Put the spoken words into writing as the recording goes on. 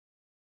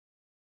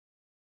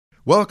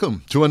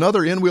Welcome to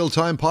another In Wheel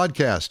Time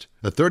podcast,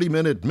 a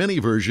 30-minute mini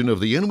version of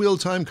the In Wheel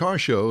Time car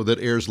show that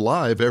airs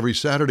live every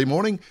Saturday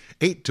morning,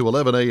 8 to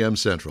 11 a.m.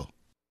 Central.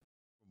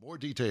 For more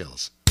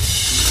details.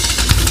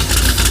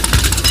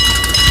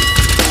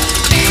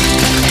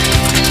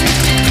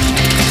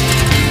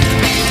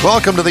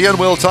 Welcome to the In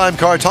Wheel Time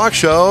car talk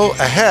show.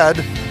 Ahead,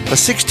 a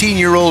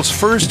 16-year-old's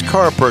first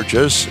car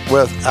purchase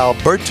with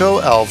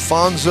Alberto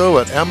Alfonso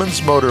at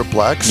Emmons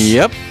Motorplex.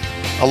 Yep.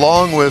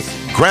 Along with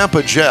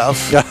Grandpa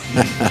Jeff.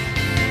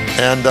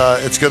 And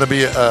it's going to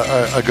be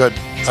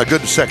a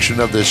good section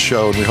of this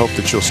show, and we hope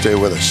that you'll stay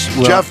with us.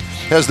 Well, Jeff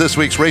has this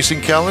week's racing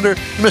calendar.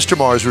 Mr.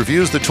 Mars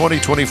reviews the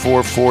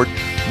 2024 Ford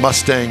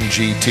Mustang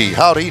GT.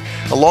 Howdy,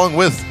 along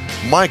with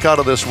Mike out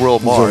of this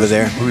world, Mars, over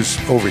there, who's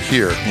over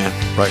here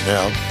right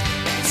now,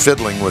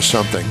 fiddling with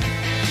something.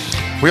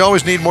 We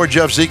always need more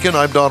Jeff Zekin.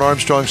 I'm Don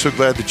Armstrong. So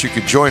glad that you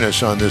could join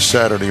us on this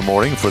Saturday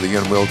morning for the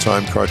In Wheel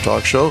Time Car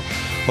Talk Show.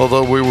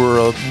 Although we were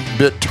a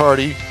bit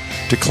tardy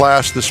to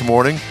class this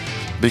morning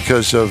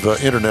because of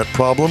internet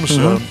problems.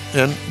 And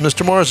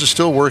Mr. Mars is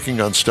still working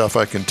on stuff,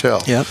 I can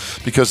tell,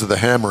 because of the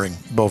hammering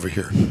over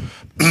here.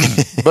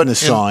 But the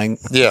sawing,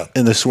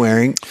 and the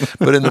swearing.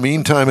 But in the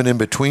meantime and in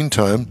between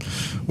time,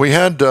 we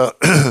had a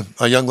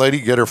young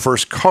lady get her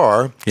first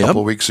car a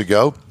couple of weeks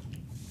ago.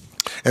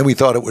 And we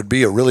thought it would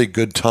be a really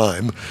good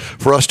time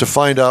for us to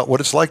find out what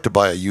it's like to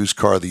buy a used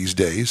car these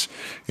days.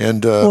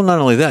 And well, not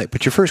only that,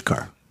 but your first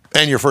car.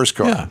 And your first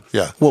car.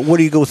 Yeah. Well, what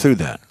do you go through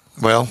that?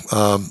 Well,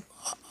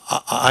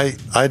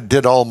 I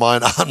did all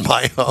mine on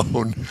my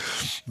own,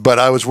 but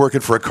I was working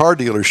for a car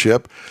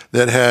dealership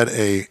that had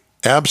a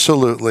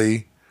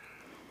absolutely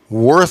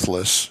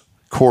worthless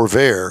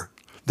Corvair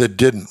that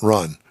didn't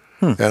run.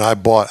 And I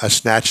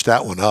snatched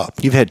that one up.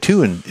 You've had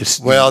two, and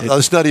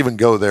let's not even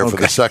go there for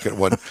the second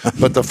one.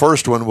 But the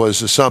first one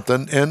was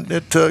something, and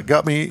it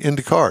got me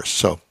into cars.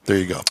 So there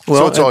you go. Well,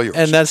 so it's all yours.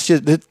 And that's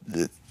just,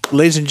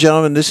 ladies and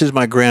gentlemen, this is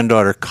my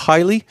granddaughter,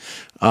 Kylie.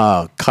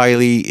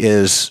 Kylie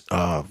is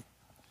a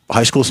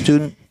high school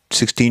student,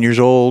 16 years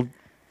old,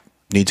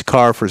 needs a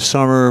car for the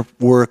summer,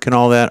 work, and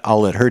all that. I'll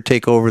let her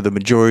take over the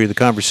majority of the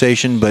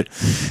conversation, but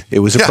it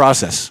was a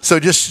process. So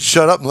just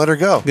shut up and let her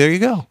go. There you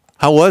go.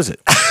 How was it?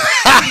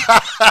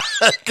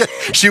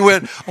 She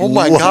went, oh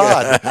my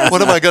God,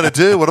 what am I going to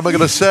do? What am I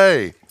going to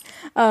say?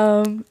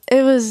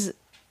 It was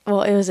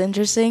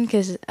interesting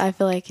because I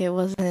feel like it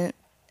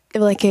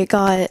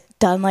got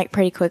done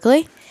pretty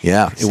quickly.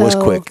 Yeah, it was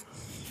quick.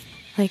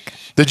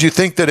 Did you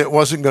think that it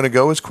wasn't going to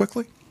go as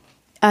quickly?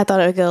 I thought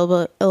it would go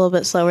a little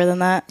bit slower than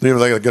that. You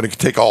were going to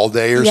take all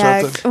day or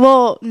something?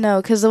 Well,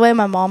 no, because the way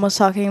my mom was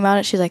talking about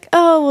it, she's like,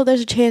 oh, well,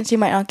 there's a chance you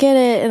might not get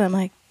it. And I'm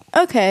like,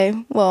 okay,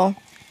 well.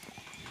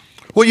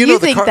 Well, you know,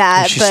 think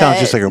that, she sounds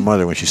just like her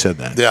mother when she said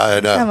that. Yeah, I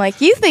know. I'm like,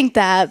 you think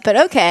that, but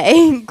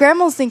okay.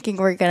 Grandma's thinking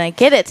we're going to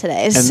get it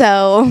today,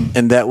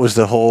 And that was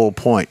the whole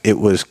point. It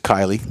was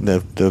Kylie,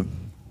 the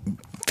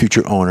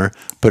future owner,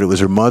 but it was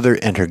her mother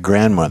and her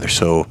grandmother.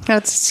 So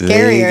that's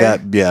scarier.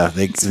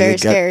 It's very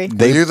scary.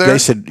 Were you there? They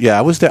said, yeah,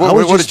 I was there. I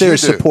was just there to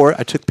support.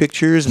 I took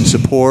pictures and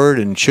support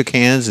and shook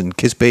hands and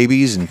kissed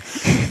babies and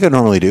like I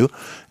normally do.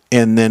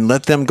 And then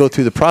let them go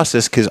through the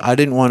process because I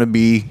didn't want to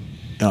be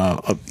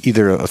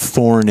either a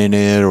thorn in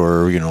it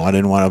or, I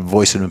didn't want to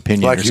voice an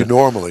opinion. Like you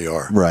normally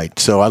are. Right.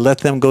 So I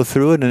let them go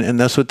through it, and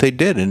that's what they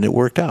did, and it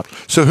worked out.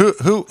 So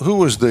who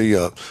was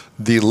the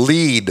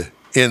lead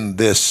in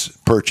this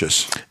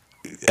purchase?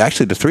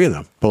 Actually, the three of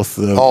them.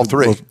 All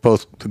three.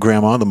 Both the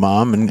grandma, the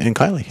mom, and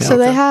Kylie. Yeah. So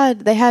they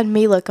had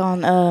me look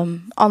on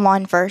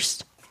online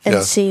first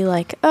and see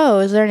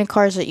is there any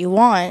cars that you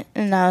want?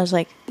 And I was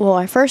like, well,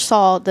 I first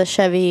saw the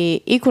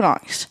Chevy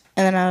Equinox,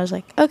 and then I was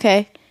like,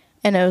 okay.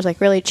 And it was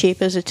really cheap.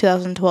 It was a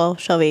 2012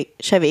 Chevy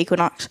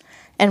Equinox.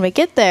 And we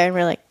get there and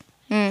we're like,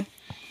 we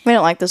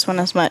don't like this one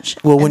as much.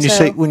 Well, when you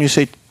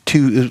say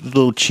too a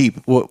little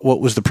cheap,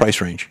 what was the price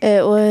range?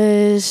 It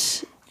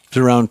was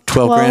around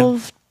 12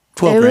 grand. 12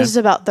 grand. It was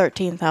about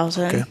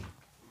 13,000.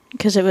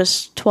 Because it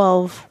was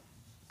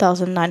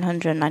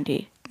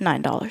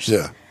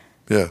 $12,999.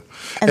 Yeah.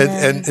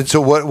 And so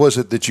what was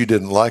it that you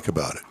didn't like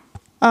about it?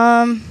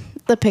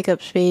 The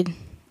pickup speed.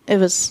 It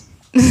was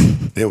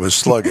it was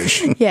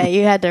sluggish. Yeah,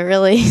 you had to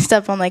really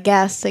step on the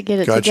gas to get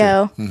it to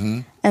go. Mm-hmm.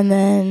 And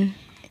then...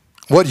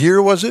 What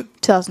year was it?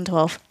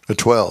 2012. A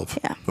 12?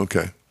 Yeah.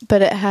 Okay.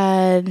 But it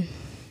had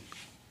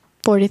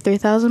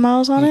 43,000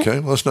 miles on it.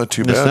 Okay, well, that's not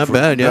too bad. It's not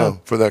bad,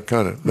 for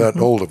that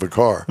old of a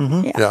car.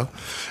 Mm-hmm. Yeah.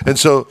 And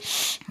so,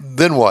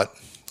 then what?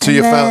 So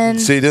you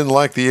didn't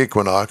like the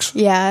Equinox.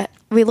 Yeah.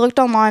 We looked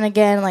online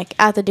again,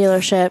 at the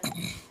dealership,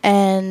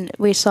 and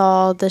we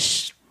saw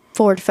this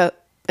Ford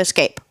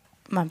Escape.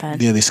 My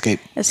bad. Yeah, the Escape.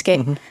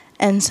 Mm-hmm.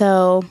 And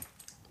so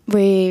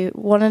we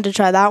wanted to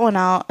try that one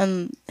out,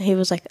 and he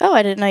was like, oh,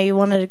 I didn't know you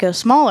wanted to go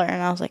smaller.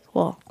 And I was like,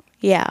 well,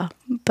 yeah,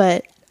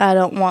 but I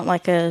don't want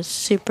a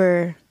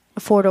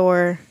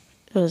four-door,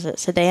 what was it,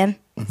 sedan?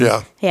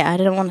 Yeah. Yeah, I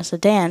didn't want a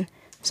sedan.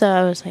 So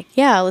I was like,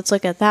 yeah, let's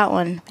look at that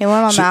one. They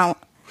went on that one.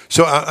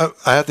 So I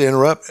have to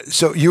interrupt.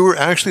 So you were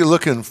actually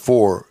looking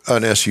for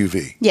an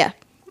SUV? Yeah.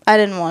 I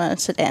didn't want a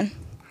sedan.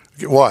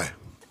 Why?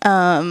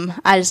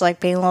 I just like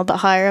being a little bit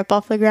higher up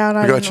off the ground.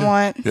 I didn't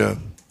want. Yeah.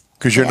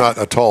 Because you're not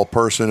a tall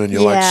person and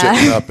you like Yeah.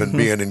 sitting up and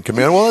being in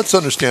command. Well, that's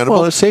understandable.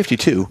 Well, it's safety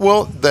too.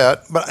 Well,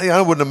 but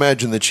I wouldn't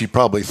imagine that she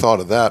probably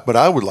thought of that. But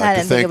I would like I to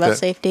didn't think think about that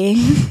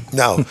safety.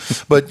 no,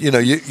 but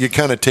you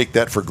kind of take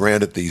that for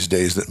granted these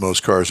days that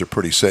most cars are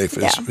pretty safe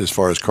as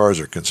far as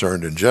cars are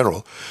concerned in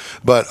general.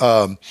 But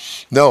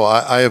no,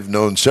 I have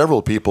known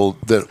several people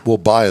that will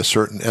buy a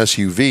certain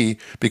SUV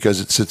because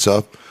it sits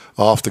up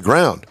off the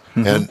ground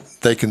and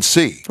they can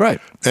see.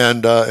 Right.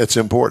 And it's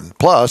important.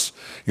 Plus,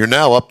 you're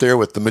now up there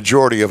with the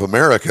majority of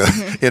America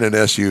in an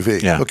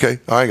SUV. Yeah. Okay,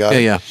 I got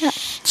it. Yeah.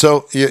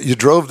 So you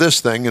drove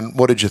this thing, and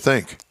what did you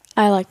think?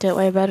 I liked it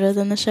way better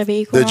than the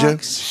Chevy Did you?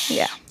 Equinox.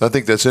 Yeah. I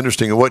think that's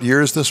interesting. And what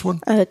year is this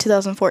one?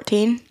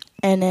 2014,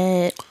 and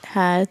it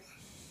had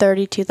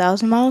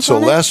 32,000 miles So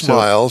on less it.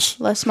 miles.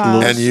 Less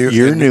miles. And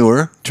You're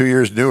newer. 2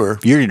 years newer.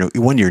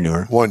 1 year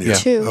newer. 1 year. Yeah.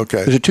 2.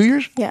 Okay. Is it 2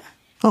 years? Yeah.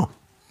 Oh,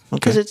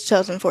 Because okay. it's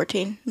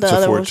 2014. The So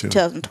other one was 14.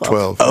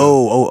 2012. 12.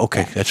 Oh,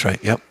 okay. That's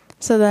right. Yep.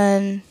 So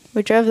then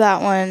we drove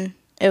that one.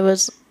 It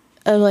was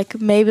like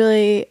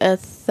maybe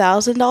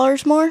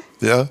 $1,000 more.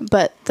 Yeah.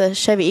 But the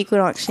Chevy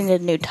Equinox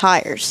needed new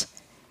tires.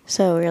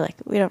 So we were like,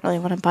 we don't really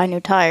want to buy new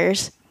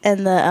tires.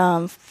 And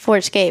the Ford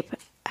Escape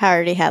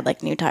already had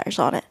like new tires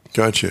on it.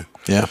 Gotcha.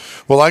 Yeah.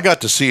 Well, I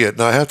got to see it,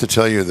 and I have to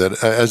tell you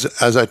that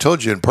as I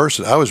told you in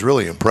person, I was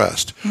really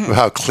impressed with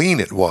how clean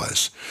it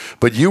was.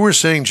 But you were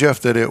saying, Jeff,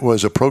 that it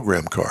was a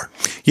program car.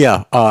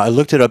 Yeah, I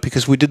looked it up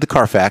because we did the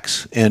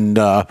Carfax, and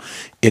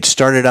it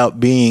started out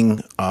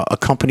being a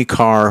company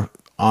car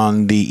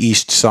on the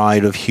east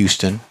side of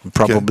Houston,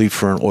 probably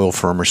for an oil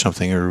firm or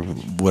something or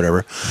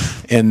whatever.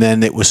 And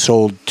then it was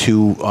sold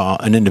to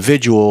an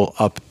individual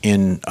up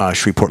in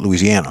Shreveport,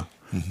 Louisiana.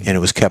 And it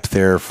was kept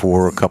there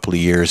for a couple of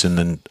years, and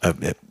then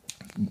it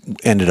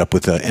ended up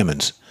with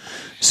Emmons.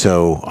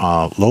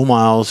 So low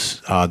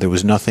miles. There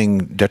was nothing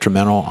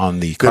detrimental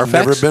on the Carfax.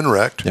 Never been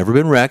wrecked. Never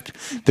been wrecked.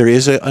 There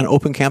is an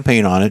open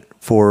campaign on it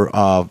for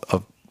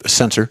a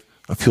sensor,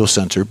 a fuel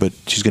sensor, but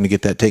she's going to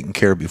get that taken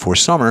care of before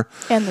summer.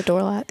 And the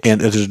door latch. And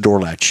there's a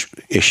door latch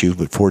issue,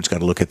 but Ford's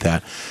got to look at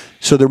that.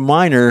 So they're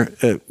minor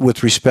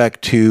with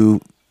respect to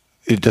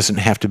it doesn't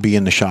have to be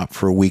in the shop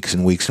for weeks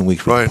and weeks and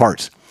weeks with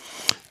parts.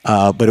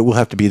 But it will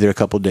have to be there a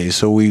couple of days.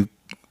 So we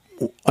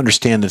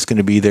understand that it's going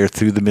to be there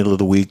through the middle of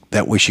the week.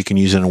 That way she can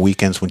use it on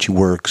weekends when she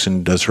works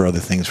and does her other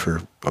things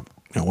for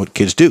what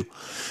kids do.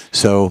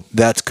 So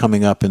that's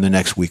coming up in the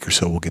next week or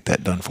so. We'll get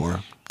that done for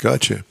her.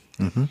 Gotcha.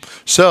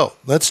 So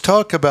let's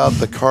talk about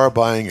the car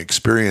buying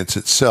experience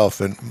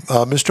itself. And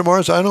Mr.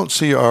 Mars, I don't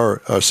see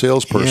our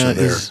salesperson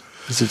there.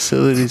 Is it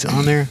so that he's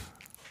on there?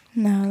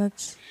 No,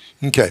 that's...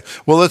 Okay.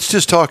 Well, let's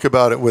just talk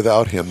about it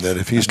without him then,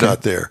 if he's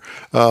not there.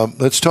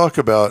 Let's talk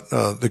about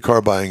the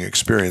car buying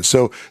experience.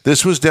 So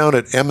this was down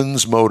at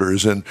Emmons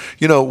Motors. And,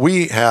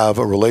 we have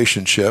a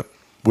relationship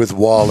with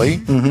Wally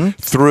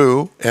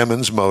through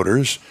Emmons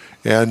Motors.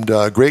 And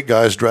great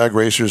guys, drag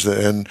racers.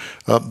 And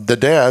the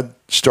dad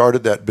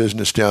started that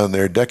business down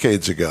there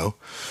decades ago.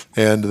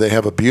 And they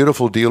have a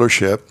beautiful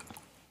dealership.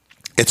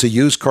 It's a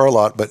used car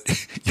lot, but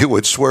you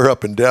would swear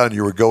up and down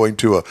you were going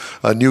to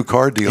a new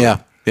car dealer. Yeah.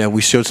 Yeah,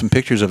 we showed some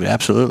pictures of it.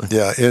 Absolutely.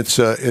 Yeah, it's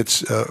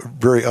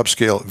very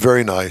upscale,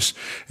 very nice,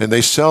 and they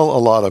sell a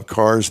lot of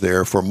cars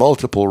there for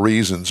multiple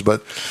reasons.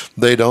 But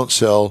they don't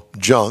sell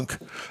junk;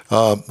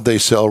 they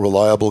sell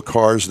reliable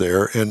cars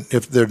there. And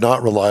if they're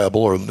not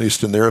reliable, or at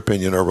least in their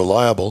opinion are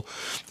reliable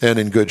and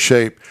in good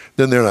shape,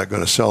 then they're not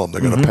going to sell them.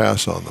 They're going to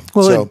pass on them.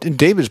 Well, so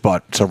David's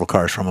bought several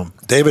cars from him.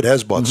 David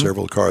has bought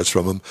several cars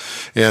from them,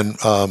 and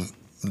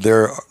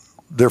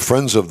they're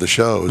friends of the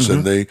shows,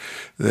 and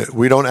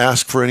we don't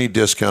ask for any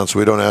discounts.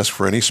 We don't ask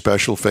for any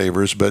special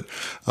favors, but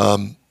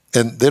and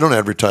they don't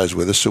advertise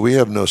with us, so we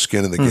have no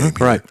skin in the game here.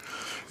 Right.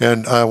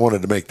 And I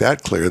wanted to make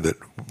that clear that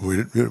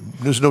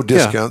there's no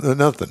discount,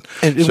 nothing.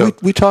 And so,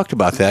 we talked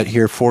about that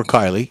here for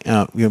Kylie,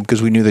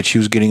 because we knew that she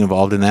was getting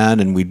involved in that,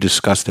 and we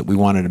discussed that we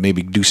wanted to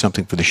maybe do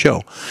something for the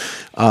show.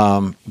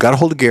 Got a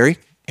hold of Gary.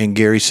 And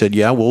Gary said,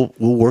 "Yeah, we'll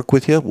work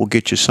with you. We'll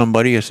get you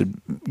somebody." I said,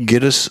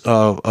 "Get us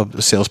a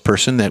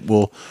salesperson that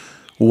will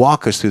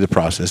walk us through the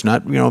process,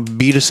 not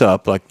beat us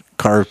up like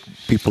car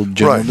people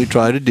generally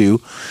try to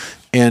do."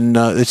 And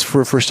it's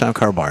for a first-time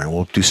car buyer, and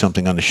we'll do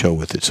something on the show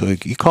with it. So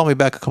he called me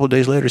back a couple of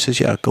days later.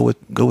 Says, "Yeah, go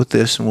with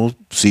this, and we'll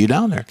see you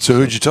down there." So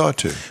who'd you talk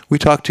to? We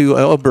talked to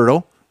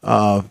Alberto,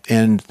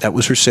 and that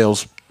was her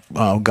sales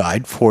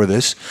guide for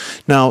this.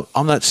 Now,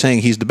 I'm not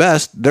saying he's the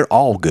best. They're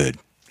all good.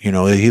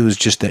 He was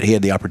just that he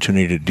had the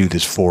opportunity to do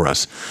this for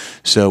us.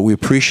 So we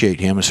appreciate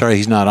him. I'm sorry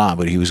he's not on,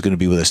 but he was going to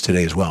be with us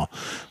today as well.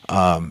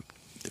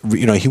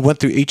 he went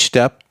through each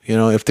step.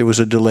 If there was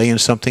a delay in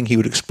something, he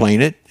would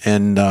explain it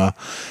and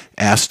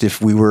asked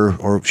if we were,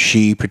 or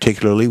she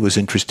particularly, was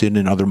interested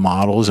in other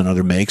models and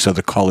other makes,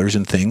 other colors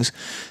and things.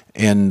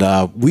 And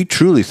we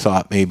truly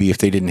thought maybe if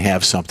they didn't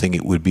have something,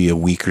 it would be a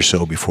week or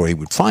so before he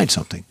would find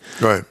something.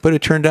 Right. But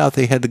it turned out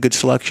they had the good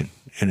selection,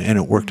 and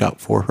it worked out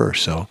for her.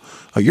 So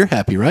you're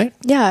happy, right?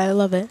 Yeah, I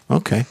love it.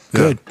 Okay,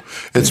 good. Yeah.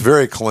 It's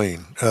very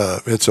clean.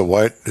 It's a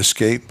white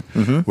Escape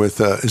with,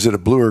 is it a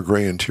blue or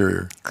gray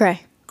interior?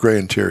 Gray. Gray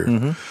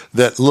interior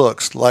that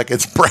looks like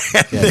it's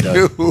brand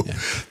new. Yeah.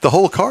 The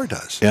whole car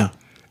does. Yeah.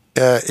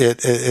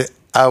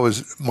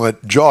 My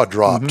jaw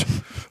dropped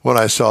when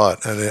I saw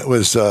it, and it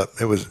was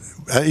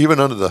even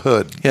under the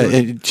hood. Yeah,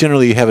 and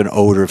generally you have an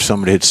odor if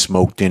somebody had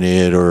smoked in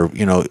it, or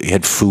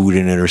had food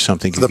in it or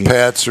something. The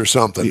pets or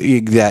something.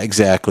 Yeah,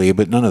 exactly,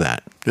 but none of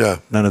that. Yeah,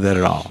 none of that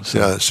at all. So.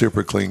 Yeah,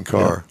 super clean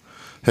car. Yeah.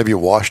 Have you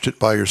washed it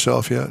by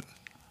yourself yet?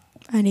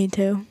 I need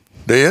to.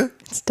 Do you?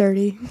 It's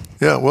dirty.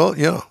 Yeah. Well.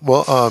 Yeah.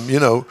 Well.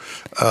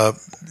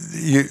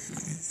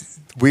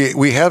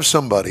 We have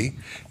somebody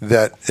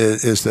that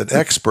is an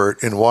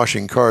expert in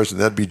washing cars,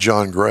 and that'd be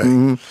John Gray.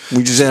 Mm-hmm.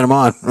 We just had him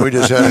on. We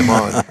just had him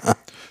on.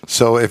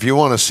 So if you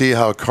want to see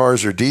how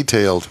cars are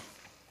detailed,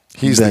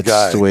 he's the guy.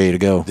 That's the way to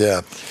go.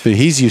 Yeah. But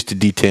he's used to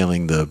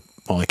detailing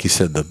like you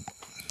said, the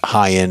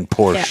high-end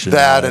Porsche.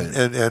 Yeah.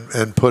 That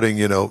and putting,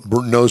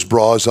 nose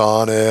bras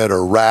on it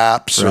or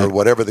wraps or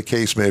whatever the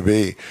case may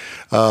be.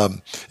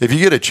 If you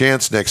get a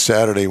chance next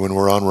Saturday when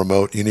we're on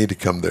remote, you need to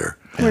come there.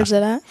 Where's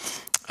it at?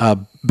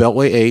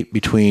 Beltway 8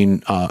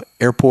 between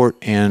Airport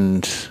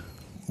and...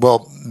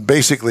 Well,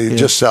 basically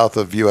just south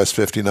of US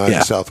 59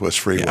 and Southwest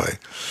Freeway.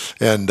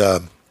 Yeah. And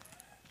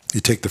you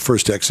take the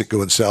first exit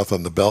going south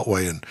on the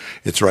Beltway, and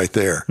it's right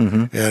there.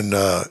 Mm-hmm. And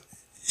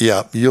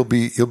you'll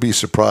be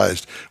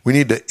surprised. We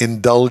need to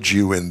indulge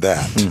you in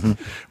that.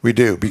 Mm-hmm. We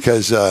do,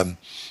 because to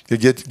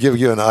give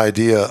you an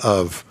idea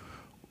of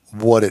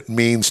what it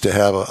means to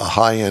have a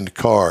high-end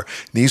car.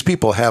 These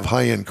people have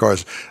high-end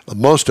cars.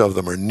 Most of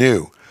them are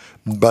new,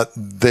 but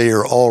they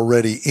are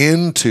already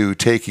into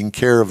taking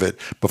care of it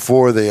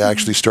before they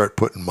actually start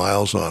putting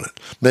miles on it.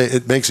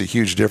 It makes a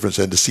huge difference.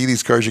 And to see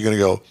these cars, you're going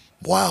to go,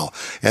 wow.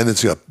 And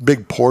it's a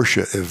big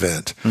Porsche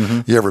event.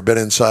 Mm-hmm. You ever been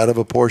inside of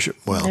a Porsche?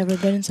 Well, never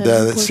been inside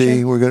of a Porsche.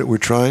 See, we're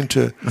trying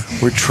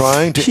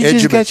to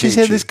She's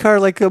had this car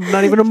like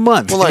not even a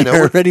month. Well, I know.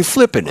 You're already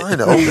flipping it. I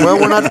know. Well,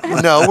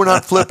 we're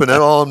not flipping it.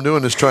 All I'm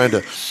doing is trying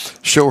to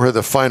show her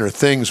the finer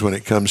things when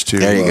it comes to.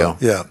 There you go.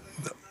 Yeah.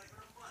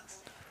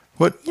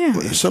 What? Yeah,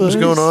 something's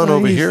going on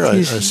over here.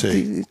 I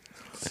see.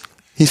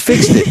 He's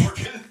fixed it.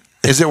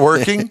 Is it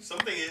working?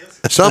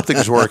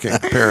 Something's working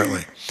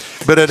apparently.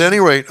 But at any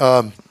rate,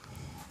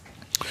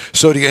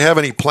 so do you have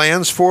any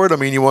plans for it? I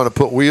mean, you want to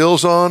put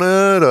wheels on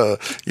it?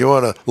 You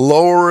want to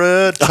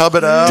lower it, tub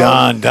it out?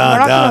 We're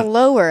not going to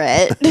lower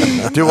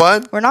it. Do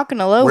what? We're not going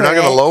to lower it. We're not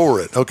going to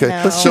lower it. Okay.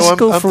 No. Let's just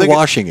go for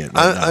washing it.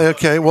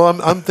 Okay.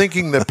 Well, I'm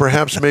thinking that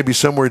perhaps maybe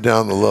somewhere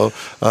down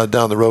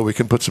the road we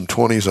can put some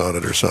 20s on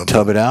it or something.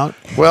 Tub it out?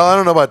 Well, I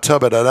don't know about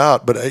tubbing it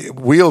out, but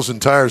wheels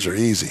and tires are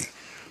easy.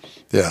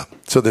 Yeah.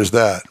 So there's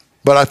that.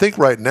 But I think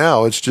right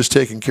now it's just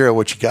taking care of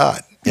what you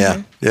got. Yeah.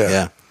 Mm-hmm.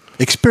 Yeah.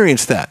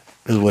 Experience that.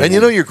 And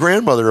your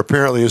grandmother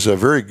apparently is a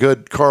very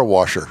good car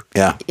washer.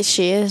 Yeah.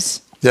 She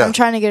is. Yeah. I'm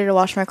trying to get her to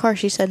wash my car.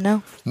 She said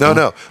no.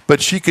 No.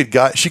 But she could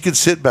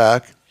sit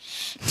back,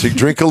 to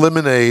drink a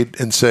lemonade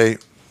and say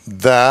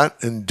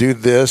that and do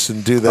this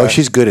and do that. Oh,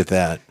 she's good at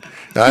that.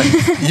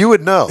 You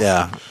would know.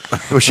 Yeah.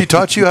 Well, she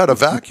taught you how to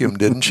vacuum,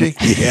 didn't she?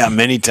 Yeah,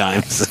 many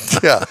times.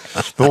 Yeah.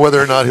 But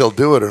whether or not he'll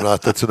do it or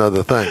not, that's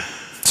another thing.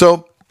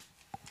 So,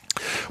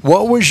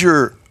 what was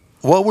your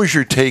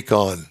take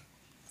on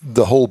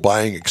the whole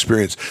buying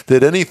experience?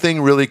 Did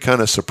anything really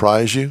kind of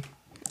surprise you?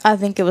 I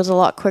think it was a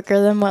lot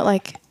quicker than what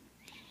like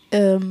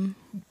a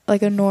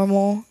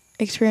normal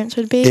experience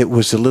would be. It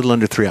was a little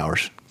under 3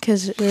 hours.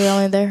 Because we were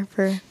only there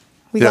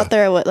we got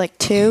there at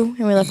 2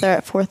 and we left there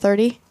at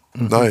 4:30.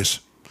 Mm-hmm. Nice.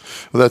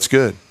 Well, that's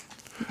good.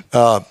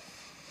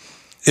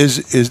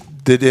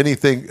 Did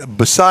anything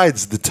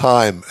besides the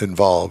time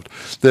involved?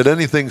 Did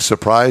anything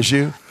surprise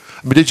you?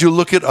 I mean, did you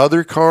look at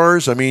other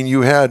cars? I mean,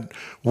 you had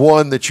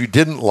one that you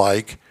didn't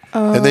like,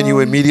 and then you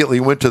immediately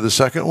went to the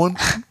second one?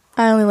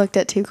 I only looked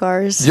at 2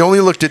 cars. You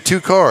only looked at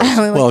 2 cars? I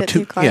only looked at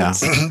 2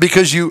 cars. Yeah.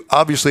 Because you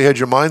obviously had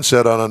your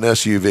mindset on an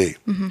SUV.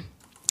 Mm-hmm.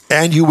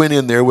 And you went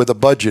in there with a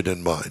budget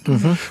in mind,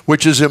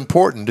 which is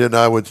important, and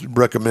I would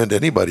recommend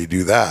anybody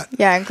do that.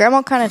 Yeah, and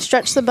Grandma kind of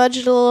stretched the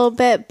budget a little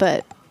bit,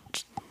 but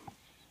it's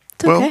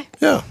okay.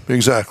 Well, yeah,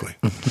 exactly.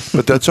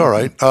 But that's all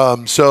right.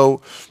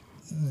 So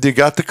you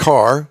got the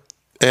car,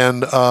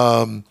 and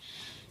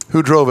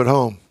who drove it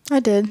home? I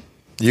did.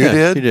 You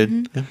did? You did.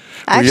 Mm-hmm.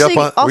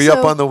 Yeah. Were you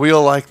up on the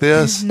wheel like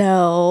this?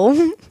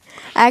 No.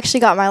 I actually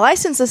got my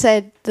license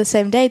the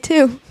same day,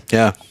 too.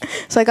 Yeah.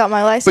 So I got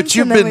my license.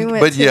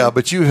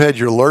 But you had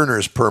your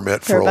learner's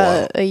permit for a while.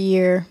 About a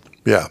year.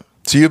 Yeah.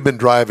 So you've been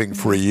driving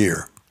for a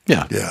year.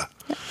 Yeah. Yeah.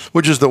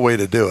 Which is the way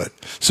to do it.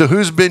 So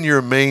who's been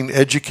your main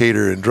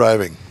educator in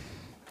driving?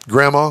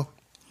 Grandma?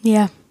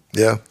 Yeah.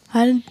 Yeah.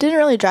 I didn't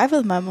really drive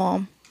with my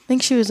mom. I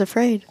think she was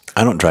afraid.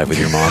 I don't drive with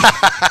your mom.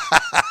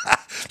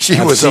 She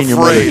was seen your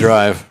mother afraid.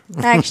 drive.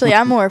 Actually,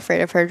 I'm more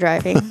afraid of her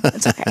driving.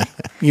 It's okay.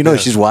 You know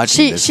she's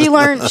watching She this. she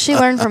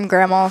learned from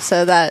grandma,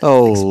 so that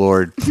Oh,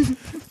 Lord.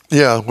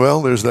 Yeah,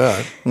 well, there's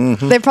that.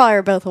 they probably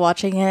are both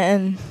watching it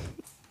and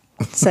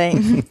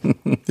saying,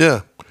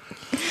 Yeah.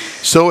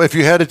 So if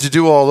you had it to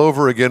do all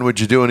over again, would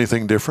you do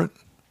anything different?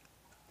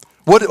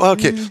 What?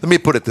 Okay, let me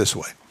put it this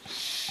way.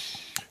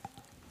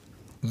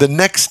 The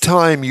next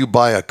time you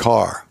buy a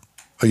car,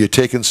 are you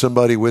taking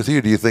somebody with you?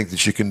 Or do you think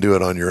that you can do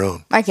it on your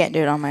own? I can't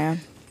do it on my own.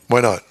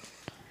 Why not?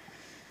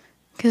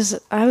 Because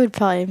I would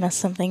probably mess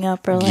something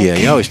up or like. Yeah,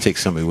 you always take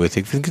somebody with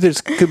you. There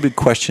could be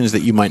questions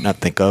that you might not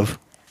think of.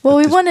 Well,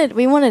 we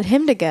wanted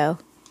him to go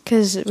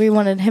because we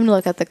wanted him to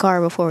look at the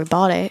car before we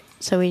bought it.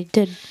 So we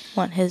did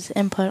want his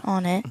input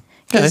on it.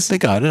 Yeah, they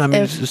got it. I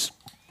mean, if- it's just...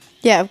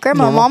 Yeah, if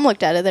grandma and Normal. mom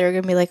looked at it, they were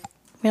gonna be like,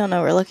 "We don't know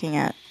what we're looking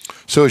at."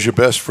 So has your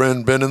best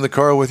friend been in the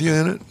car with you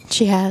in it?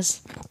 She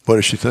has. What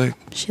does she think?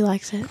 She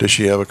likes it. Does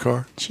she have a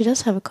car? She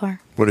does have a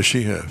car. What does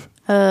she have?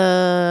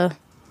 Hyundai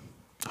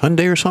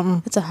or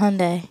something? It's a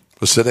Hyundai.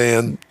 A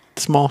sedan?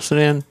 Small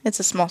sedan? It's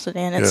a small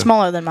sedan. It's Yeah.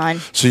 smaller than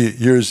mine. So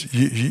yours,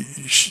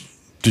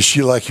 does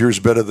she like yours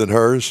better than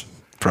hers?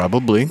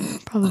 Probably.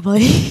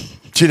 Probably.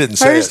 She didn't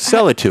say Hers- it.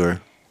 Sell it to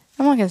her.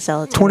 I'm not gonna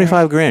sell it. To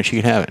 25 grand,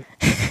 she can have it.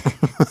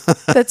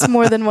 her. That's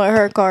more than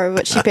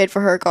what she paid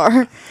for her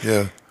car.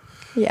 Yeah.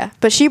 Yeah,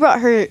 but she bought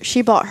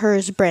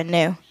hers brand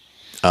new.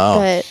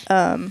 Oh.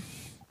 But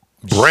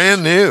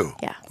Brand new.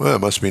 Yeah. Well, it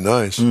must be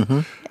nice.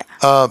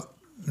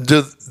 Mm-hmm.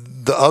 Do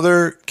the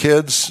other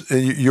kids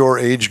in your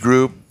age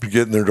group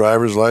getting their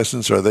driver's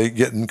license, are they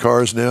getting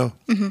cars now?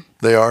 Mm-hmm.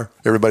 They are?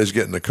 Everybody's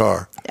getting a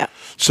car. yeah.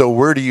 So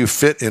where do you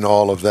fit in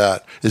all of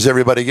that? Is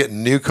everybody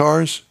getting new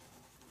cars?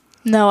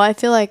 No, I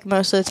feel like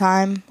most of the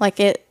time, like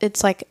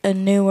it's like a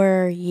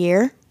newer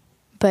year,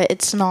 but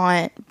it's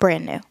not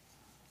brand new.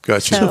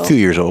 Gotcha. Still a few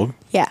years old.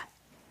 Yeah.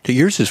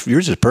 Yours is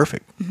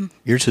perfect. Mm-hmm.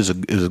 Yours is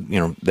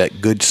that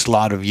good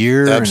slot of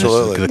year.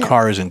 Absolutely. And the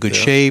car is in good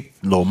shape,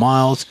 low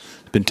miles,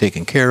 it's been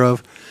taken care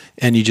of,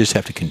 and you just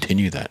have to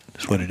continue that.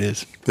 That's what it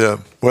is. Yeah.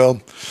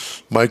 Well,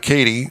 my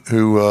Katie,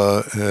 who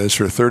has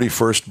her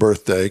 31st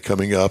birthday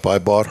coming up, I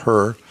bought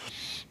her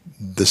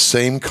the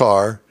same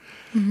car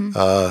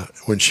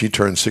when she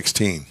turned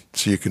 16.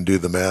 So you can do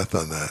the math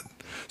on that.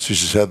 So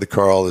she's had the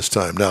car all this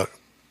time. Now,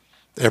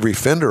 every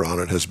fender on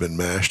it has been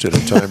mashed at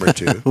a time or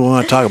two. We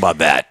want to talk about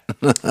that.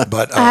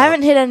 But I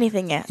haven't hit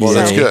anything yet. well, so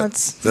that's good.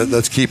 let's-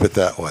 Let's keep it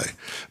that way.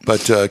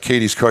 But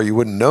Katie's car, you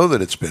wouldn't know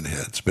that it's been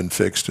hit. It's been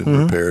fixed and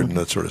repaired and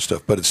that sort of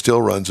stuff. But it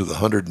still runs with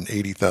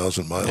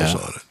 180,000 miles Yeah.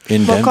 on it.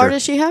 In What Denver. car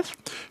does she have?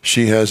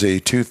 She has a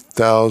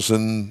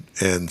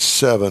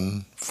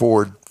 2007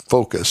 Ford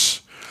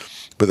Focus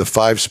with a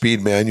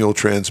 5-speed manual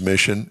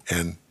transmission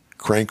and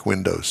crank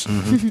windows.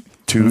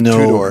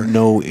 Two-door.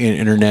 No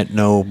internet,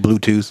 no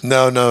Bluetooth.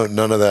 No,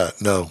 none of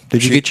that. No.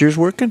 Did you get yours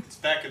working?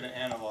 Back in the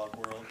analog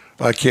world.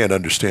 I can't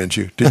understand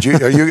you. Did you?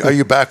 Are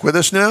you back with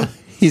us now?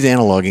 He's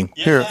analoguing.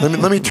 Here,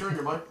 let me turn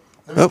your mic.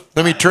 Oh,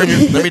 Let me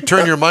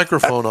turn your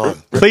microphone on.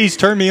 Please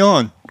turn me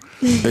on.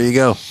 there you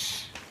go.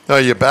 Are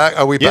you back?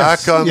 Are we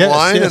back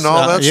online and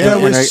all that Yeah,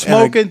 stuff? we're And I-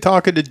 smoking,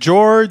 talking to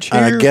George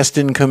here. Our guest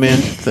didn't come in.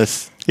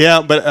 That's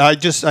Yeah, but I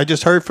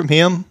just heard from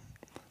him.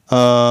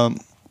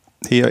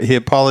 He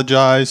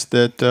apologized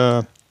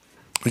that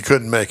He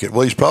couldn't make it.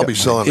 Well, he's probably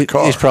selling a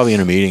car. he's probably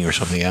in a meeting or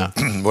something. Yeah.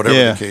 whatever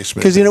Yeah. the case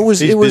may Because be. it was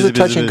He's a busy,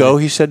 touch busy, and go.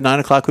 busy. He said 9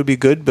 o'clock would be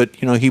good, but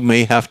he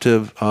may have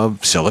to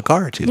sell a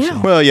car or two. Yeah.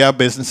 So. well, yeah,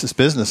 business is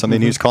business. I mean,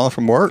 he was calling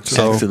from work,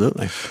 so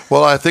Absolutely.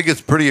 Well, I think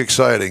it's pretty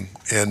exciting.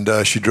 And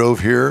she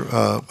drove here.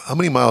 How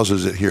many miles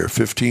is it here?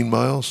 15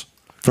 miles?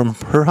 From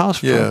her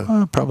house?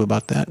 Yeah. Probably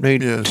about that.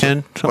 Maybe Yeah,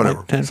 10, something whatever,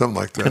 like 10. something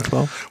like that. 10,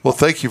 12. Well,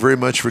 thank you very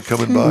much for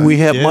coming by. We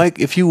have, Yeah. Mike,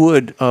 if you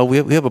would, we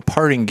have a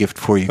parting gift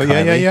for you, Oh,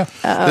 yeah, Kylie.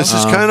 yeah. This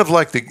is kind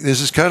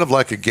of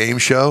like a game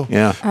show.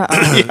 Yeah.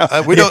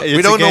 We don't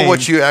it's a know game.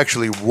 what you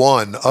actually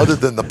won, other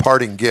than the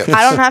parting gift.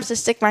 I don't have to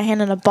stick my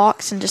hand in a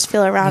box and just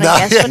feel around No,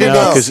 and guess what yeah, it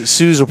no. is. Because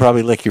Suze will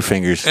probably lick your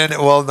fingers. And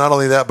well, not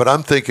only that, but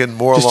I'm thinking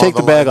more Just along take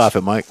the bag lines off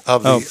it, Mike.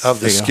 of the there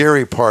you go.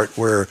 scary part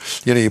where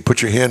you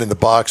put your hand in the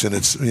box and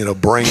it's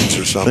brains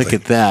or something. Look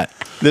at that.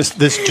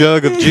 This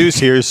jug of juice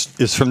here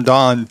is from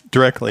Don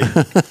directly.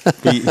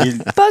 he,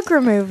 Bug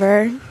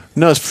remover.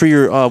 No, it's for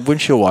your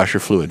windshield washer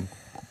fluid.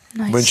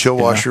 Nice. Windshield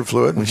washer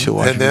fluid. Windshield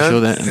washer, and then,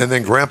 windshield that. and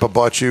then Grandpa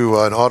bought you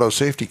an auto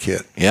safety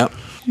kit. Yep.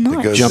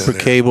 that goes Jumper in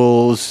there.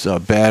 cables,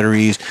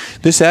 batteries.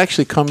 This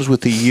actually comes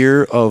with a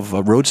year of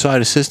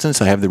roadside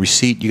assistance. I have the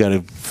receipt. You got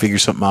to figure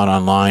something out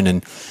online,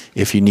 and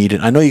if you need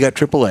it, I know you got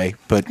AAA,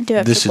 but I do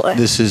have this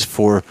AAA. is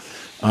for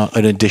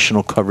an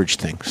additional coverage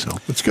thing. So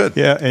It's good.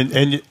 yeah,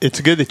 and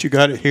it's good that you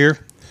got it here.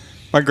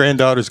 My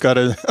granddaughter's got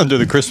it under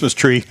the Christmas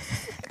tree,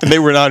 and they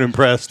were not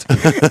impressed.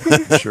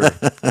 Sure.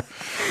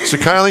 So,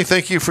 Kylie,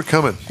 thank you for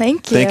coming.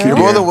 Thank you. Thank you. You're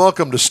more Yeah. than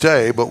welcome to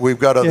stay, but we've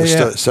got other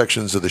Yeah.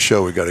 sections of the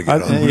show we got to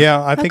get on.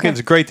 I think Okay.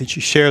 it's great that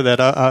you share that.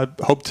 I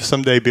hope to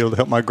someday be able to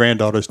help my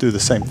granddaughters do the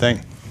same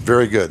thing.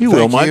 Very good. You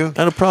Thank will, Mike. you.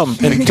 Not a problem.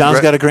 And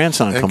John's got a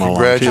grandson coming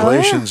along, too.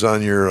 Congratulations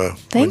on your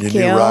Thank new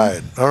you.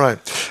 ride. All right.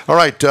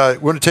 We're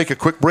going to take a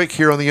quick break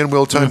here on the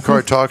In-Wheel Time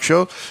Car Talk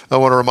Show. I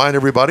want to remind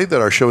everybody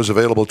that our show is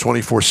available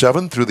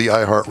 24/7 through the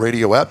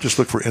iHeartRadio app. Just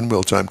look for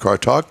In-Wheel Time Car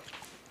Talk.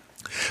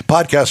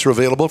 Podcasts are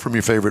available from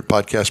your favorite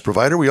podcast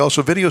provider. We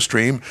also video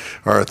stream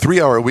our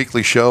 3-hour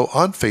weekly show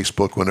on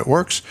Facebook when it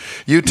works,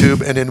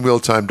 YouTube, and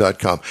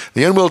InWheelTime.com.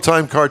 The In-Wheel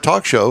Time Car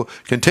Talk Show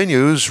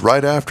continues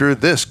right after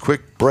this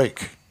quick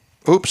break.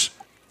 Oops,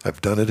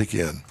 I've done it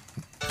again.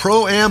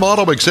 Pro-Am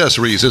Auto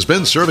Accessories has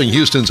been serving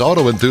Houston's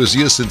auto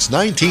enthusiasts since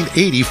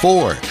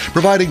 1984,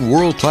 providing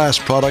world-class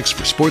products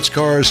for sports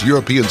cars,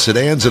 European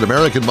sedans, and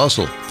American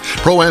muscle.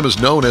 Pro-Am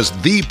is known as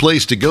the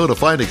place to go to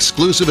find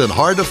exclusive and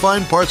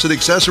hard-to-find parts and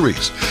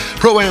accessories.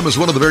 Pro-Am is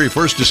one of the very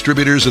first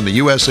distributors in the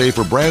USA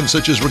for brands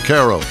such as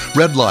Recaro,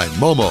 Redline,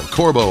 Momo,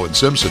 Corbo, and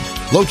Simpson.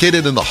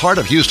 Located in the heart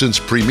of Houston's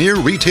premier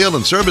retail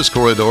and service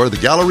corridor, the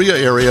Galleria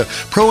area,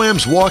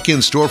 Pro-Am's walk-in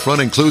storefront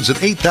includes an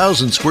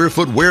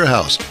 8,000-square-foot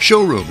warehouse,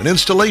 showroom, and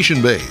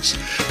installation bays.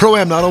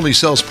 Pro-Am not only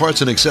sells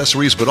parts and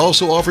accessories, but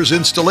also offers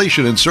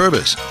installation and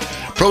service.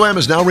 Pro-Am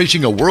is now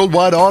reaching a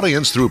worldwide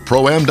audience through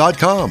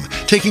Pro-Am.com,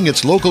 taking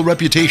its local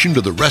reputation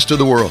to the rest of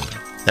the world.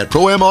 At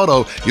Pro-Am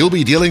Auto, you'll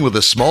be dealing with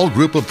a small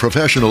group of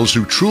professionals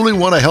who truly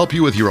want to help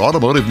you with your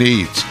automotive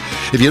needs.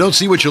 If you don't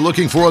see what you're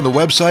looking for on the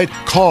website,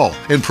 call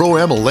and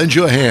Pro-Am will lend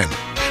you a hand.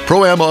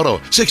 Pro-Am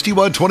Auto,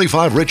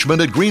 6125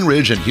 Richmond at Green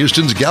Ridge in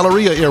Houston's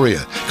Galleria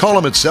area. Call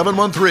them at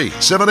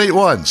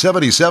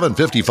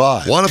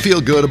 713-781-7755. Want to feel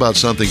good about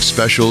something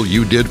special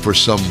you did for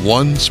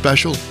someone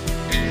special?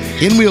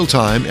 In-Wheel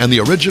Time and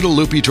the original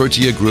Lupi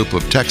Tortilla group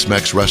of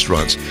Tex-Mex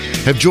restaurants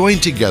have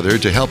joined together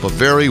to help a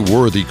very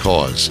worthy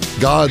cause,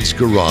 God's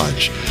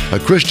Garage, a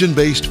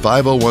Christian-based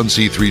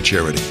 501c3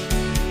 charity.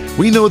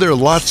 We know there are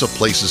lots of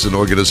places and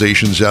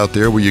organizations out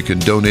there where you can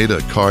donate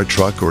a car,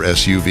 truck, or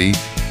SUV,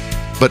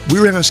 but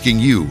we're asking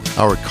you,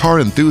 our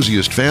car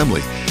enthusiast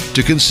family,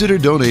 to consider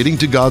donating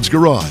to God's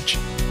Garage.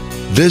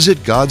 Visit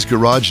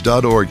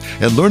godsgarage.org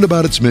and learn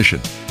about its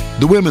mission,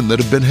 the women that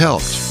have been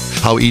helped,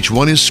 how each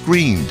one is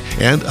screened,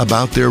 and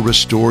about their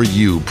Restore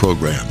You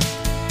program.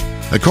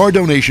 A car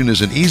donation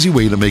is an easy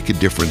way to make a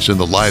difference in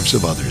the lives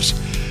of others.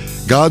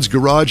 God's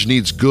Garage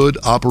needs good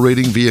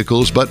operating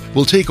vehicles, but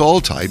will take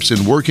all types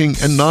in working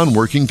and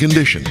non-working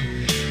condition.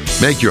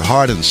 Make your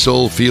heart and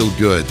soul feel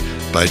good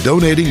by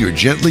donating your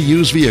gently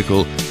used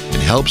vehicle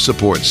and help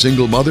support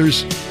single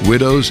mothers,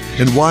 widows,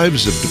 and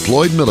wives of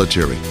deployed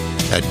military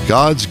at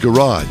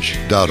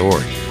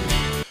godsgarage.org.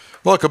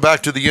 Welcome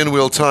back to the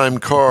In-Wheel Time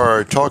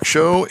Car Talk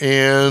Show.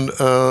 And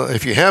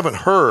if you haven't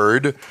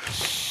heard,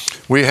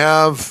 we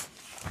have,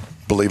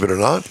 believe it or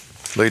not,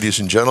 ladies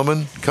and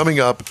gentlemen, coming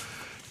up,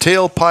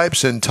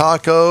 Tailpipes and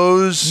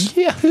Tacos.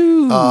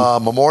 Yahoo!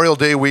 Memorial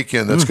Day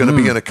weekend. That's going to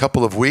be in a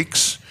couple of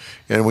weeks.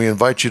 And we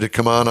invite you to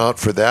come on out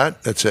for that.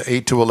 It's an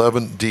 8 to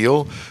 11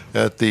 deal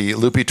at the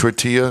Lupi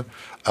Tortilla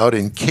out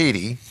in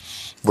Katy.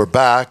 We're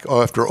back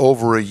after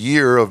over a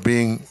year of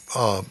being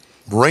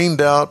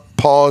rained out,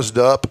 paused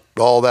up,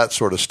 all that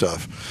sort of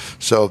stuff.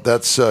 So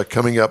that's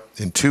coming up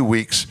in 2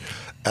 weeks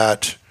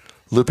at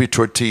Lupi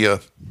Tortilla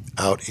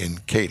out in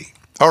Katy.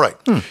 All right,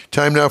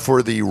 time now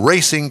for the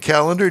racing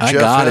calendar. I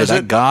Jeff got has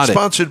it.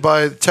 Sponsored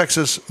by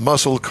Texas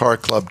Muscle Car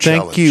Club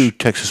Challenge. Thank you,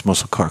 Texas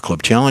Muscle Car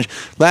Club Challenge.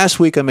 Last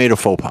week I made a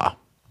faux pas.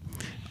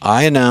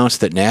 I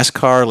announced that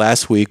NASCAR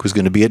last week was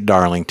going to be at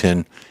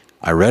Darlington.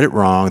 I read it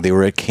wrong. They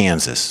were at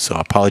Kansas. So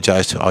I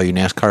apologize to all you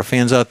NASCAR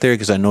fans out there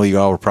because I know you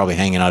all were probably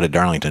hanging out at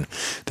Darlington.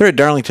 They're at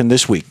Darlington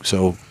this week,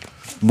 so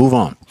move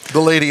on.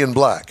 The Lady in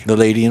Black. The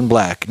Lady in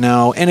Black.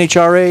 Now,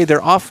 NHRA,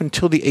 they're off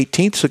until the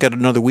 18th, so got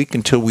another week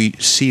until we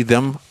see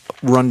them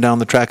run down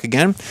the track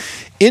again.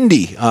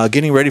 Indy,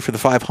 getting ready for the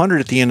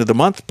 500 at the end of the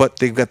month, but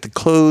they've got the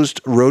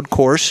closed road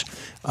course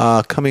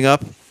coming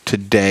up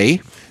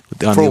today.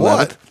 On For the 11th,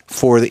 what?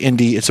 For the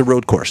Indy. It's a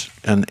road course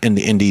in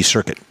the Indy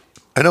circuit.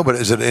 I know, but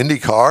is it Indy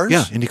cars?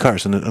 Yeah, Indy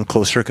cars on the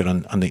closed circuit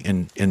on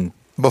the in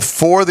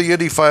Before the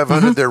Indy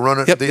 500, they're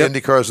running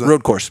Indy cars.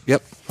 road course.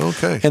 Yep.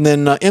 Okay. And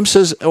then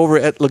IMSA's over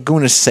at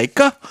Laguna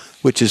Seca,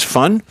 which is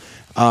fun.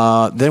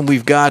 Then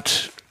we've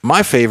got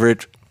my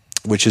favorite,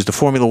 which is the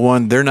Formula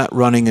One. They're not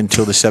running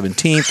until the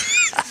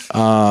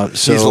 17th.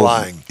 So, He's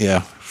lying.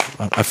 Yeah,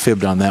 I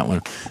fibbed on that one.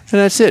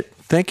 And that's it.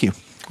 Thank you.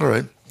 All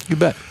right. You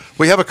bet.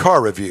 We have a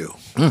car review.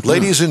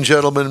 Ladies and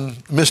gentlemen,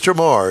 Mr.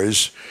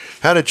 Mars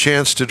had a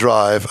chance to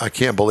drive. I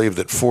can't believe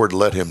that Ford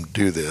let him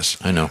do this.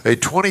 I know. A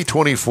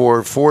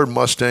 2024 Ford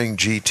Mustang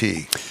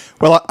GT.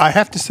 Well, I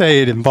have to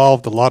say it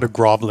involved a lot of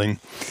groveling,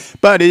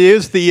 but it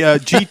is the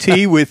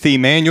GT with the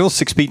manual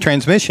 6-speed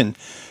transmission.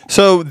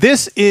 So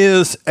this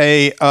is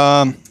a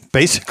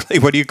basically,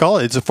 what do you call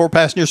it? It's a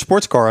 4-passenger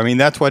sports car. I mean,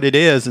 that's what it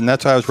is, and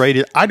that's how I was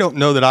rated. I don't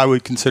know that I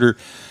would consider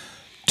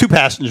 2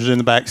 passengers in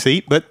the back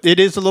seat, but it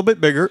is a little bit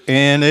bigger,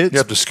 and it's You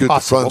have to scoot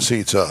possible. the front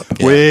seats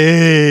up.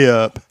 Way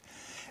up.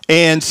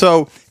 And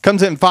so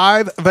comes in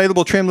 5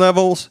 available trim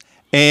levels,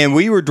 and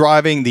we were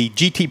driving the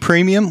GT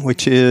Premium,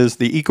 which is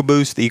the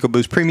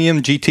EcoBoost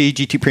Premium,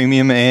 GT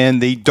Premium,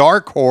 and the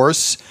Dark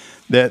Horse,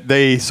 that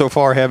they so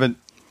far haven't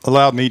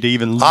allowed me to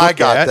even look at. I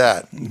got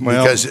that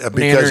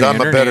because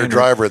I'm a better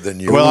driver than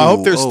you. Well, I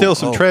hope there's still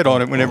some tread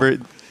on it whenever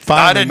it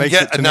finally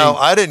makes it to me.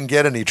 I didn't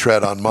get any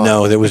tread on mine.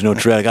 No, there was no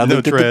tread. I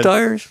looked at the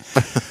tires.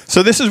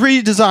 So this is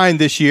redesigned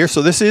this year.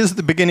 So this is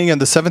the beginning of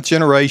the 7th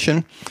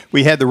generation.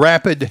 We had the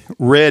Rapid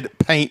Red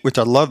paint, which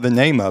I love the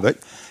name of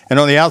it. And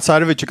on the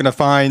outside of it, you're going to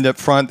find up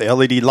front the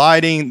LED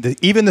lighting.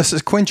 Even the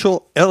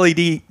sequential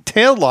LED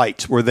tail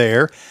lights were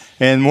there.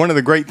 And one of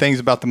the great things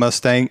about the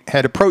Mustang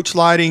had approach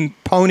lighting,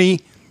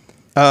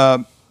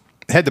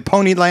 had the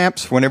pony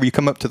lamps whenever you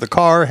come up to the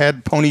car,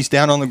 had ponies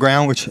down on the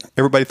ground, which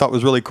everybody thought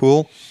was really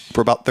cool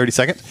for about 30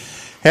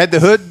 seconds. Had the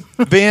hood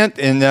vent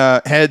and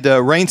had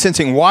rain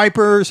sensing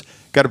wipers,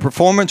 got a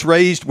performance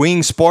raised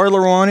wing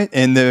spoiler on it,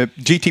 and the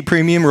GT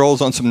Premium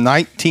rolls on some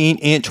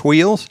 19-inch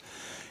wheels.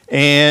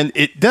 And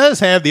it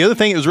does have, the other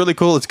thing that was really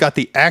cool, it's got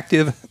the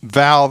active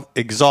valve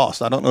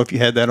exhaust. I don't know if you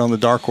had that on the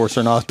Dark Horse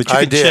or not, but you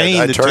could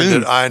chain the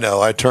tune. I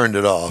know, I turned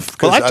it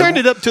off. Well, I turned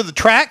it up to the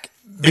track,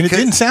 and it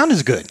didn't sound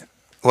as good.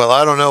 Well,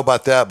 I don't know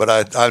about that,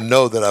 but I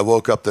know that I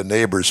woke up the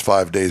neighbors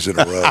 5 days in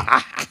a row.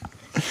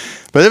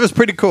 But it was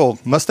pretty cool.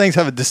 Mustangs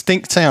have a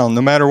distinct sound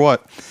no matter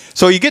what.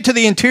 So you get to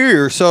the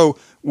interior. So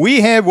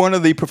we had one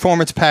of the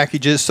performance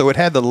packages, so it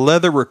had the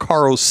leather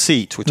Recaro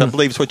seats, which I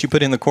believe is what you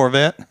put in the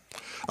Corvette.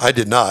 I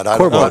did not.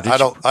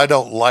 I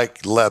don't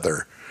like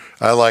leather.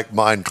 I like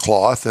mine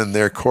cloth, and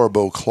they're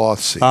Corbeau cloth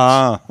seats.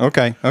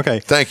 Okay.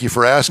 Thank you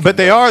for asking. But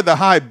they are the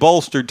high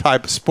bolstered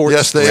type of sports.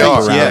 Yes, they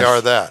are. Yes. They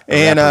are that.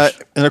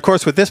 And of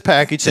course, with this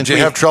package, did you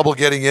have trouble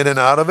getting in and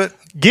out of it?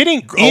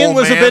 Getting in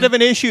was a bit of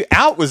an issue.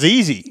 Out was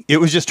easy. It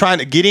was just trying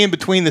to get in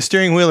between the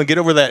steering wheel and get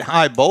over that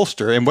high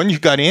bolster. And when you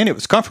got in, it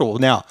was comfortable.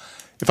 Now,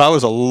 if I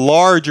was a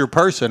larger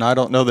person, I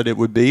don't know that it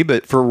would be.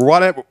 But for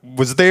what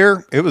was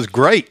there, it was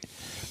great.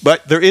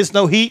 But there is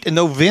no heat and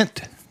no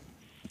vent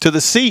to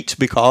the seats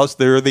because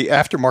they're the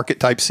aftermarket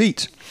type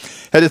seats.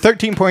 Had a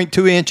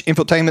 13.2-inch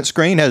infotainment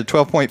screen, had a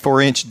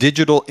 12.4-inch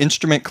digital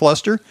instrument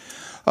cluster.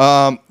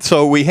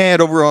 So we had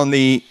over on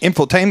the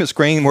infotainment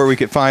screen where we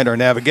could find our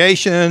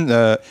navigation,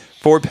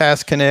 Ford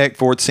Pass Connect,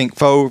 Ford Sync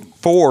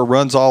 4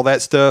 runs all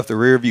that stuff, the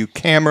rear view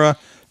camera,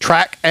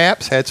 track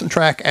apps, had some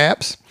track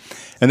apps.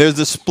 And there's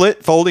the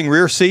split folding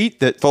rear seat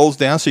that folds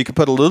down so you can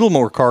put a little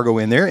more cargo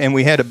in there. And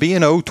we had a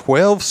B&O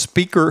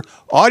 12-speaker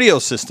audio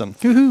system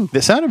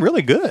that sounded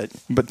really good.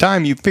 By the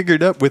time you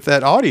figured up with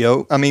that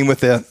audio, with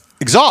the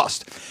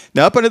exhaust.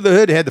 Now, up under the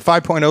hood, it had the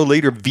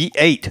 5.0-liter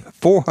V8,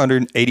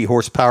 480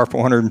 horsepower,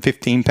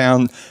 415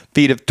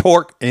 pound-feet of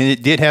torque, and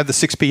it did have the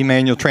 6-speed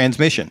manual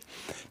transmission.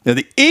 Now,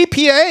 the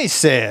EPA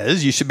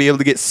says you should be able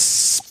to get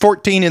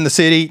 14 in the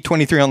city,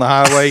 23 on the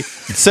highway,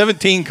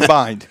 17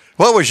 combined.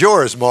 What was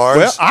yours, Mars?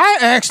 Well, I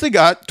actually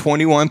got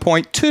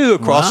 21.2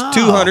 across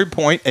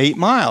 200.8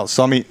 miles.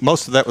 So,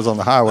 most of that was on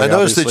the highway. I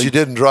noticed that you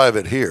didn't drive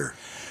it here.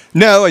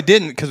 No, I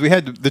didn't because we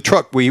had the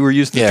truck. We were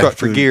using the truck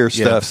for gear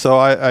stuff. So,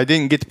 I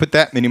didn't get to put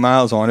that many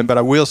miles on it. But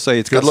I will say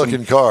it's got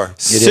good-looking car.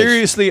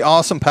 Seriously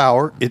awesome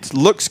power. It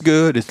looks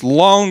good. It's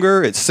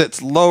longer. It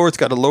sits lower. It's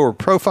got a lower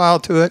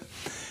profile to it.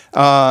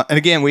 And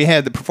again, we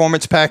had the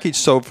performance package.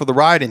 So, for the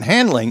ride and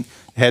handling,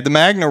 it had the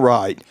Magna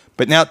Ride.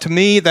 But now, to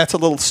me, that's a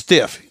little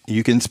stiff.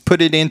 You can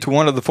put it into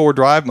one of the 4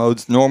 drive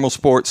modes, normal,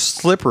 sport,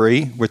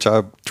 slippery, which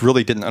I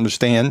really didn't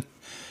understand.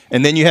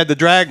 And then you had the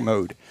drag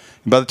mode.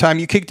 And by the time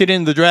you kicked it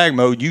into the drag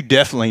mode, you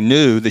definitely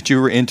knew that you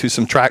were into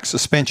some track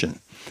suspension.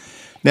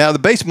 Now, the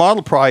base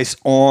model price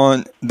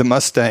on the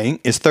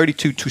Mustang is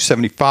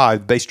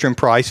 $32,275. Base trim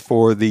price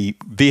for the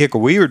vehicle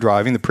we were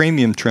driving, the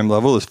premium trim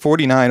level, is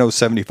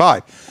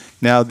 $49,075.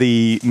 Now,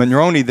 the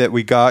Monroney that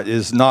we got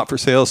is not for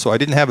sale, so I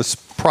didn't have a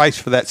price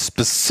for that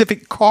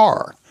specific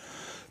car.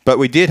 But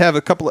we did have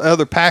a couple of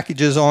other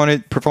packages on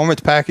it,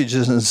 performance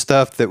packages and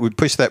stuff that would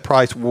push that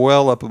price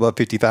well up above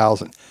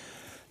 $50,000.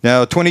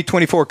 Now,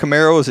 2024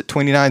 Camaro is at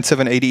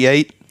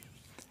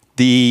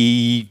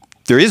 $29,788.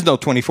 There is no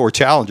 24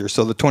 Challenger,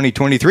 so the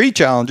 2023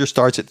 Challenger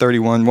starts at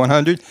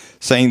 $31,100.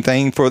 Same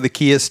thing for the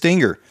Kia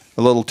Stinger,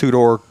 a little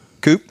 2-door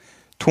coupe.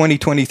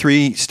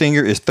 2023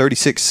 Stinger is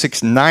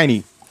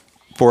 $36,690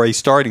 for a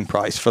starting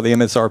price for the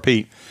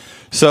MSRP.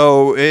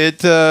 So it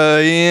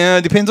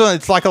depends on,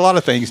 it's like a lot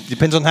of things.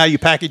 Depends on how you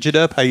package it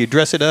up, how you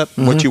dress it up,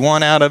 what you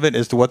want out of it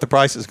as to what the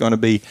price is going to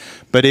be.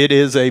 But it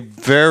is a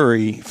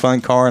very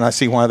fun car, and I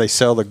see why they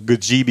sell the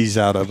gajibis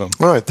out of them.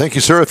 All right. Thank you,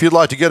 sir. If you'd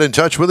like to get in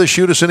touch with us,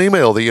 shoot us an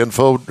email. The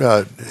info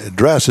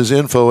address is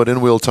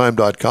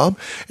info@inwheeltime.com.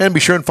 And be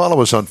sure and follow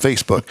us on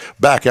Facebook.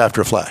 Back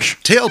after Flash.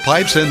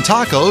 Tailpipes and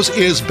Tacos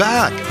is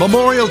back.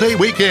 Memorial Day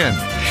weekend.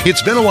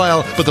 It's been a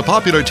while, but the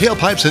popular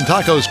Tailpipes and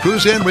Tacos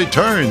Cruise In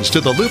returns to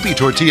the Loopy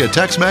Tortilla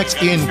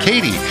Tex-Mex in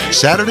Katy,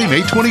 Saturday,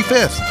 May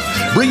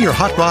 25th. Bring your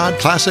hot rod,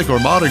 classic, or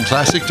modern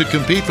classic to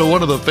compete for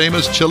one of the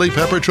famous chili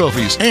pepper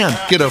trophies and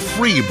get a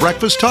free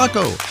breakfast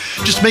taco.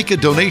 Just make a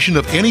donation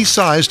of any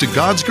size to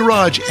God's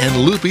Garage and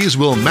Loopy's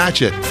will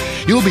match it.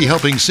 You'll be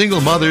helping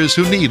single mothers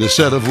who need a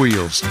set of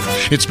wheels.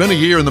 It's been a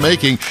year in the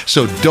making,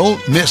 so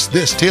don't miss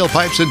this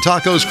Tailpipes and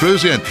Tacos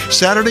Cruise-In,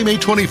 Saturday, May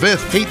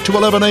 25th, 8 to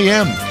 11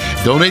 a.m.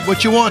 Donate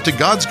what you want to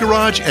God's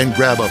Garage and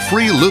grab a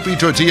free Loopy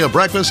Tortilla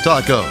breakfast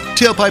taco.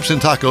 Tailpipes and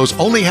Tacos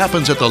only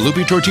happens at the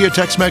Loopy Tortilla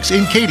Tex-Mex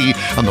in Katy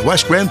on the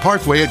West Grand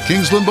Parkway at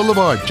Kingsland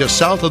Boulevard, just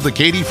south of the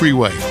Katy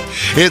Freeway.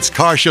 It's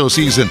car show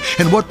season,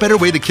 and what better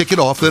way to kick it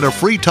off than a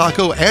free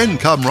taco and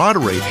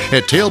camaraderie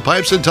at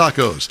Tailpipes and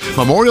Tacos.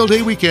 Memorial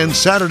Day weekend,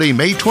 Saturday,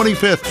 May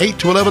 25th, 8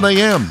 to 11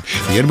 a.m.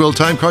 The In Real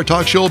Time Car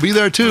Talk Show will be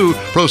there too.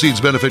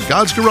 Proceeds benefit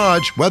God's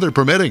Garage, weather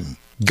permitting.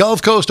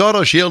 Gulf Coast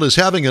Auto Shield is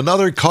having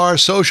another car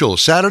social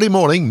Saturday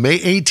morning, May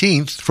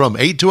 18th from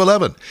 8 to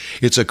 11.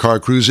 It's a car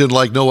cruise-in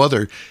like no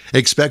other.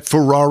 Expect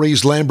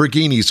Ferraris,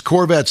 Lamborghinis,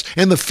 Corvettes,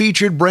 and the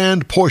featured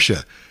brand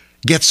Porsche.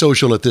 Get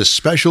social at this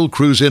special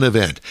cruise-in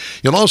event.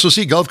 You'll also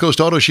see Gulf Coast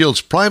Auto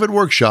Shield's private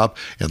workshop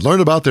and learn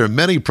about their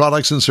many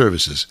products and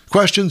services.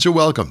 Questions are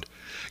welcomed.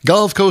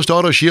 Gulf Coast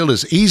Auto Shield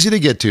is easy to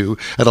get to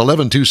at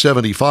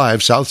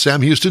 11275 South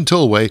Sam Houston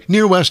Tollway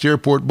near West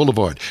Airport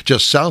Boulevard,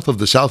 just south of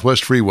the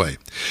Southwest Freeway.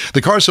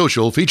 The Car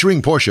Social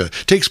featuring Porsche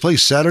takes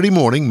place Saturday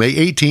morning, May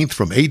 18th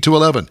from 8 to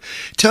 11.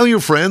 Tell your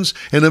friends,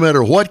 and no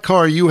matter what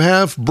car you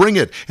have, bring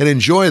it and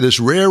enjoy this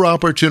rare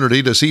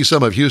opportunity to see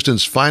some of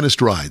Houston's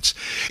finest rides.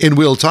 In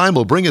Real Time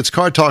will bring its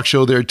Car Talk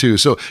Show there too,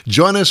 so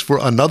join us for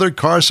another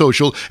Car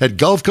Social at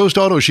Gulf Coast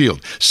Auto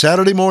Shield,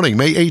 Saturday morning,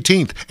 May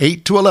 18th,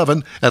 8 to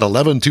 11 at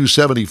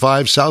 11275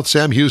 South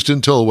Sam Houston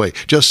Tollway,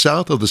 just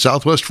south of the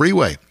Southwest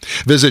Freeway.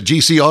 Visit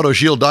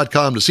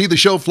gcautoshield.com to see the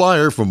show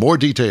flyer for more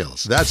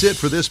details. That's it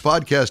for this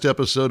podcast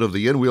episode of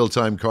the In Wheel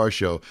Time Car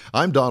Show.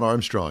 I'm Don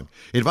Armstrong,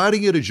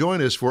 inviting you to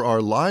join us for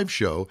our live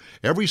show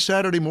every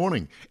Saturday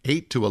morning,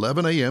 8 to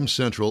 11 a.m.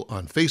 Central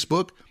on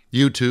Facebook,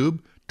 YouTube,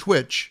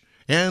 Twitch,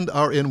 and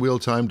our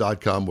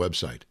InWheelTime.com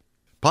website.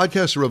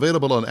 Podcasts are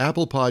available on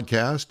Apple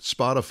Podcasts,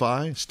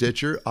 Spotify,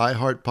 Stitcher,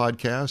 iHeart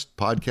Podcast,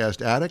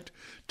 Podcast Addict,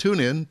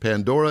 TuneIn,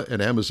 Pandora,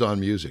 and Amazon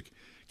Music.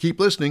 Keep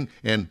listening,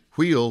 and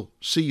we'll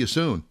see you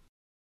soon.